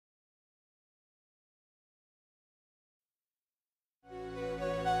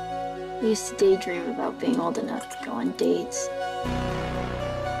I used to daydream about being old enough to go on dates.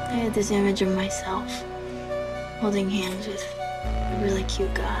 I had this image of myself holding hands with a really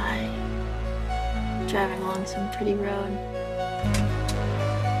cute guy, driving along some pretty road.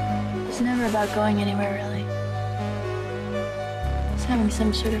 It was never about going anywhere, really. It was having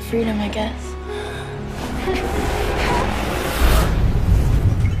some sort of freedom, I guess.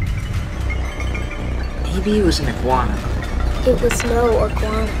 Maybe it was an iguana. It was no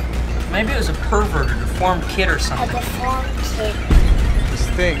iguana. Maybe it was a pervert or deformed kid or something. A deformed kid. This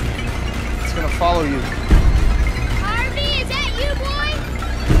thing, it's gonna follow you. Harvey, is that you, boy?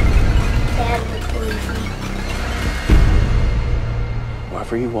 Dad would believe me.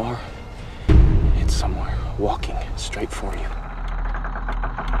 Wherever you are, it's somewhere walking straight for you.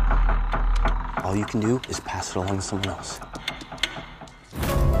 All you can do is pass it along to someone else.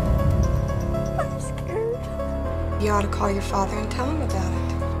 I'm scared. You ought to call your father and tell him about it.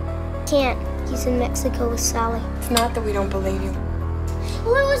 Can't. He's in Mexico with Sally. It's not that we don't believe you.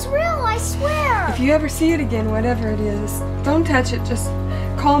 Well, it was real, I swear. If you ever see it again, whatever it is, don't touch it. Just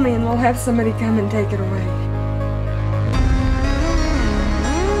call me and we'll have somebody come and take it away.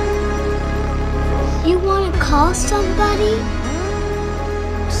 You want to call somebody?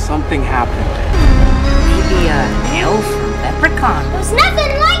 Something happened. Maybe an elf or leprechaun. There's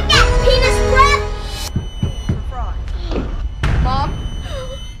nothing like that, penis breath! Mom?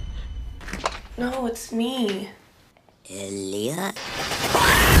 No, it's me. Elliot?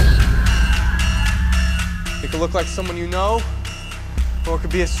 It could look like someone you know, or it could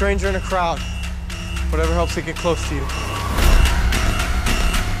be a stranger in a crowd. Whatever helps it get close to you.